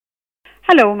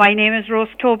Hello, my name is Rose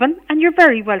Tobin, and you're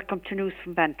very welcome to News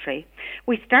from Bantry.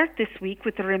 We start this week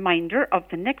with a reminder of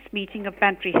the next meeting of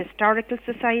Bantry Historical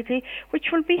Society, which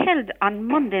will be held on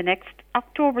Monday next,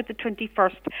 October the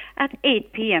 21st at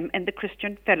 8 p.m. in the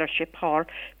Christian Fellowship Hall,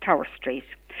 Tower Street.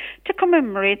 To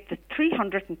commemorate the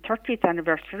 330th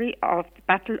anniversary of the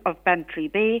Battle of Bantry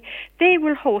Bay, they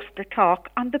will host a talk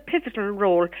on the pivotal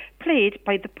role played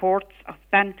by the ports of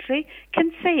Bantry,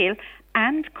 Kinsale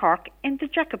and Cork in the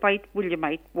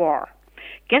Jacobite-Williamite War.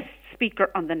 Guest speaker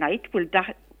on the night will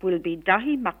be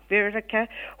Dahi McVerica,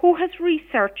 who has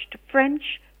researched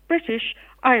French, British,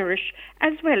 Irish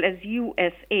as well as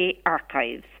USA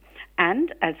archives.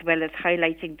 And, as well as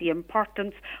highlighting the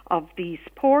importance of these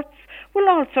ports, will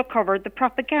also cover the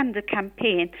propaganda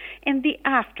campaign in the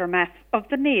aftermath of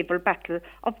the naval battle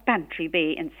of Bantry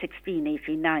Bay in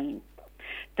 1689.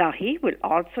 Dahi will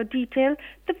also detail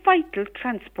the vital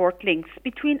transport links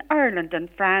between Ireland and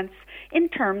France in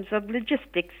terms of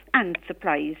logistics and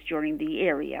supplies during the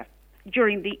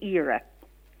era.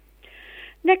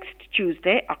 Next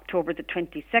Tuesday, October the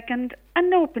 22nd,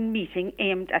 an open meeting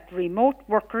aimed at remote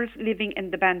workers living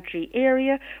in the Bantry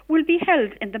area will be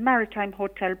held in the Maritime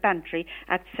Hotel Bantry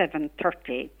at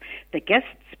 7:30. The guest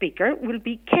speaker will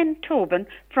be Ken Tobin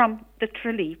from the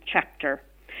Tralee chapter.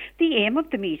 The aim of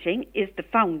the meeting is the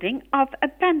founding of a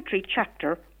Bantry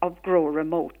chapter of Grow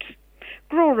Remote.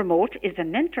 Grow Remote is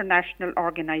an international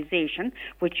organisation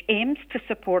which aims to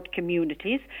support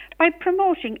communities by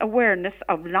promoting awareness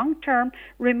of long-term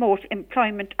remote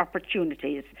employment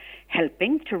opportunities,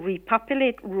 helping to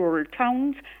repopulate rural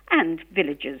towns and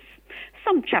villages.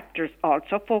 Some chapters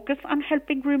also focus on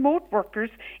helping remote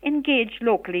workers engage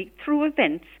locally through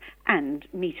events and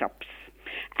meetups.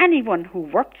 Anyone who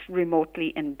works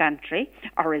remotely in Bantry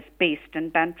or is based in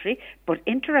Bantry but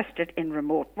interested in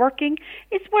remote working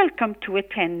is welcome to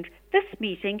attend this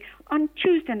meeting on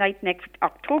Tuesday night next,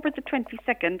 October the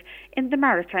 22nd in the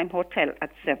Maritime Hotel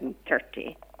at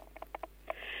 7:30.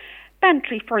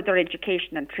 Bantry Further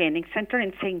Education and Training Centre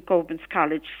in St. Gobin's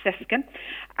College, Seskin,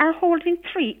 are holding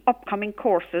 3 upcoming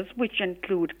courses which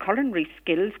include Culinary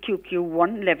Skills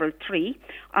QQ1 Level 3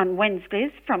 on Wednesdays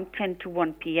from 10 to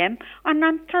 1 p.m. and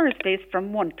on Thursdays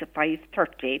from 1 to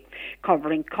 5:30,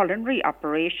 covering culinary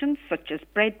operations such as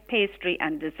bread, pastry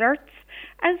and desserts,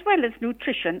 as well as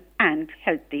nutrition and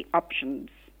healthy options.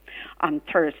 On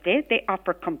Thursday, they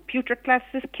offer computer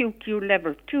classes QQ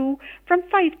Level 2 from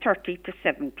 5:30 to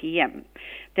 7 p.m.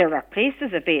 There are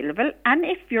places available, and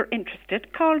if you're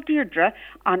interested, call Deirdre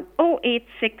on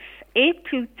 086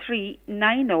 823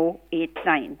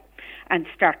 9089. And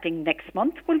starting next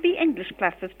month will be English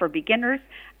classes for beginners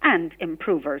and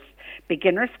improvers.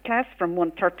 Beginners class from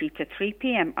 1:30 to 3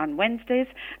 p.m. on Wednesdays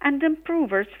and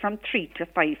improvers from 3 to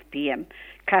 5 p.m.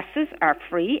 Classes are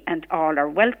free and all are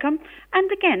welcome. And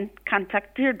again,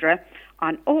 contact Deirdre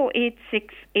on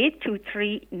 086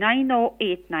 823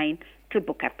 9089 to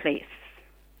book a place.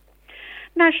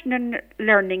 National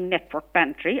Learning Network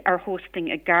Bantry are hosting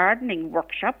a gardening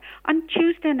workshop on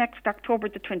Tuesday next, October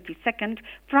the 22nd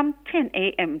from 10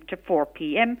 a.m. to 4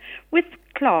 p.m. with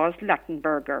Claus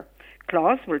Lattenberger.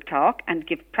 Claus will talk and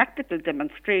give practical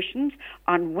demonstrations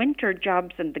on winter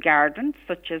jobs in the garden,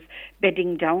 such as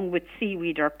bedding down with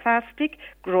seaweed or plastic,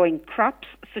 growing crops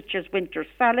such as winter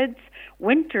salads,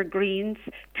 winter greens,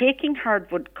 taking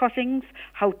hardwood cuttings,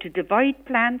 how to divide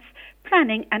plants,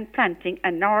 planning and planting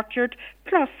an orchard,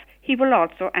 plus he will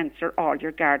also answer all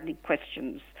your gardening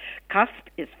questions. Cost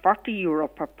is €40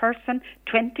 per person,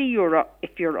 €20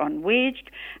 if you're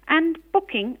unwaged, and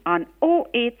booking on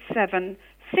 087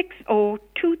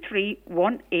 6023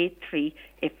 183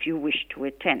 if you wish to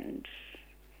attend.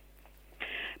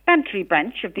 Bantry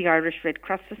branch of the Irish Red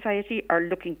Cross Society are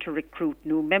looking to recruit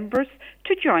new members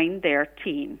to join their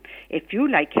team. If you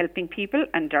like helping people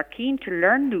and are keen to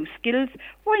learn new skills,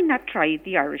 why not try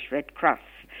the Irish Red Cross?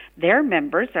 Their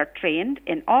members are trained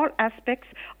in all aspects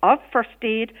of first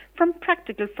aid, from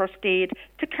practical first aid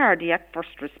to cardiac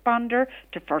first responder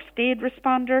to first aid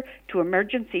responder to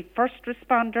emergency first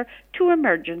responder to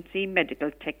emergency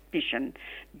medical technician.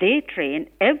 They train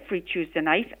every Tuesday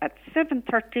night at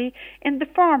 7:30 in the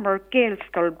former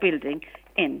Gaelscoil building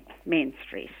in Main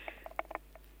Street.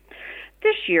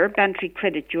 This year, Bantry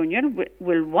Credit Union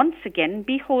will once again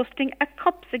be hosting a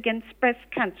Cups Against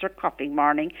Breast Cancer Coffee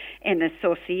Morning in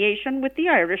association with the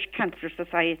Irish Cancer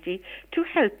Society to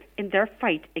help in their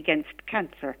fight against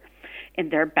cancer in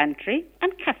their Bantry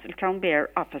and Castletownbere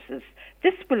offices.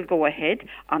 This will go ahead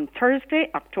on Thursday,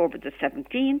 October the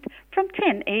 17th from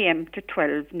 10 a.m. to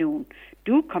 12 noon.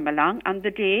 Do come along on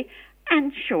the day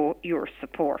and show your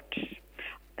support.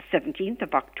 17th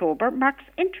of October marks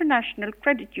International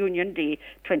Credit Union Day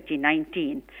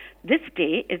 2019. This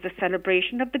day is a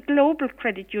celebration of the global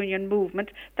credit union movement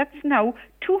that's now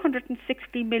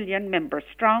 260 million members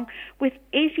strong, with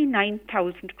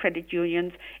 89,000 credit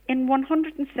unions in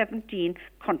 117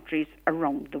 countries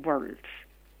around the world.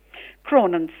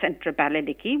 Cronin Centre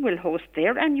Ballylickey will host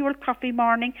their annual coffee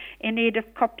morning in aid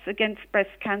of Cups Against Breast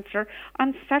Cancer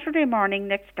on Saturday morning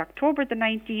next October the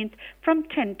 19th from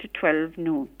 10 to 12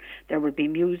 noon. There will be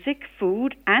music,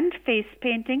 food and face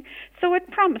painting, so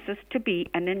it promises to be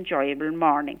an enjoyable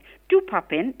morning. Do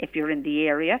pop in if you're in the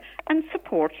area and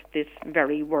support this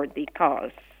very worthy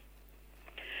cause.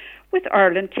 With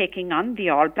Ireland taking on the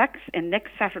All Blacks in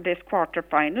next Saturday's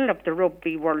quarter-final of the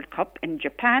Rugby World Cup in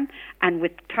Japan, and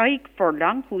with Tadhg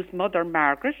Furlong, whose mother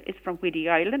Margaret is from Whiddy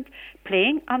Island,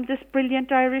 playing on this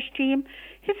brilliant Irish team,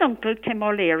 his uncle Tim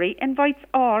O'Leary invites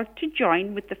all to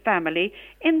join with the family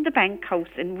in the Bank House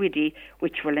in Whiddy,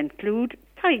 which will include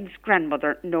Tadhg's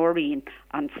grandmother Noreen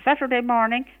on Saturday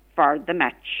morning for the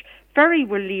match. Ferry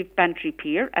will leave Bantry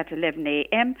Pier at 11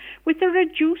 a.m. with a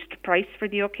reduced price for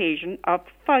the occasion of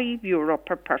 €5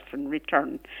 per person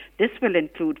return. This will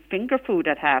include finger food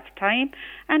at half-time,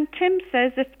 and Tim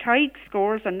says if Tadhg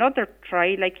scores another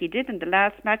try like he did in the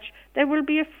last match, there will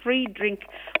be a free drink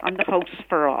on the house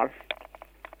for all.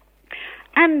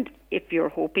 And if you're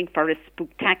hoping for a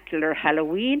spectacular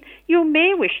Halloween, you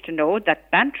may wish to know that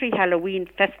Bantry Halloween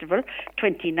Festival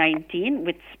 2019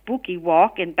 with Spooky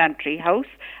Walk in Bantry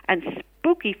House and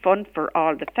Spooky Fun for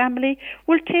all the family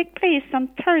will take place on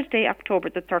Thursday, October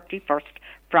the 31st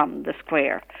from the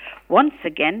Square. Once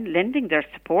again, lending their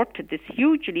support to this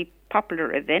hugely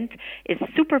popular event is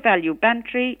Super Value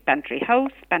Bantry, Bantry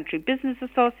House, Bantry Business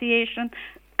Association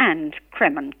and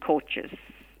Cremen Coaches.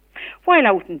 While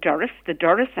out in Durris, the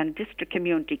Durris and District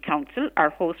Community Council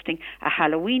are hosting a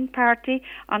Halloween party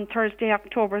on Thursday,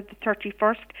 October the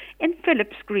 31st in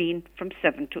Phillips Green from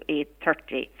 7 to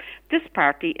 8:30. This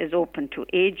party is open to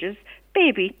ages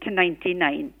baby to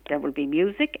 99. There will be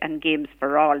music and games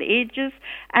for all ages.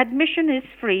 Admission is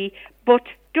free, but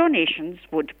donations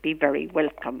would be very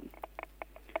welcome.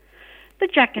 The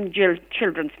Jack and Jill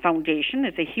Children's Foundation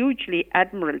is a hugely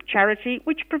admirable charity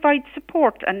which provides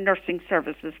support and nursing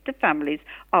services to families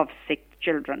of sick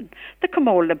children. The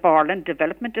Camola Barland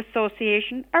Development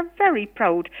Association are very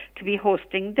proud to be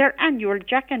hosting their annual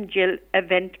Jack and Jill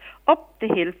event Up the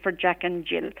Hill for Jack and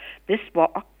Jill. This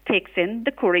walk takes in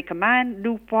the Currycaman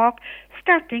Loop Walk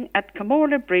starting at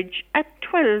Camola Bridge at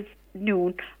 12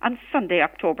 noon on Sunday,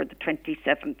 October the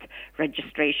 27th.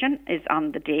 Registration is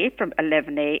on the day from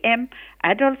 11 a.m.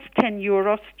 Adults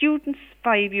 €10, students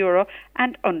 €5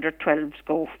 and under 12s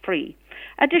go free.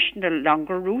 Additional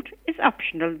longer route is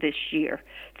optional this year.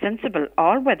 Sensible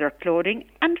all-weather clothing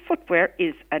and footwear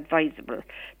is advisable.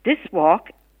 This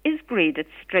walk is graded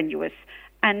strenuous,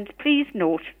 and please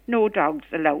note, no dogs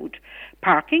allowed.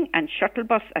 Parking and shuttle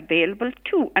bus available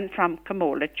to and from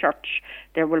Camola Church.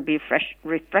 There will be fresh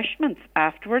refreshments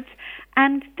afterwards,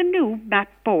 and the new map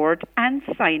board and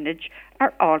signage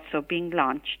are also being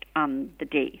launched on the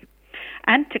day.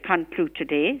 And to conclude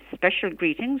today, special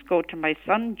greetings go to my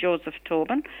son Joseph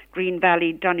Tobin, Green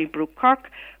Valley, Donnybrook,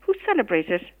 Cork, who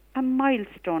celebrated a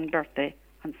milestone birthday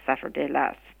on Saturday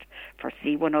last. For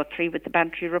C103 with the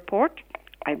Bantry Report,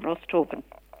 I'm Rose Tobin.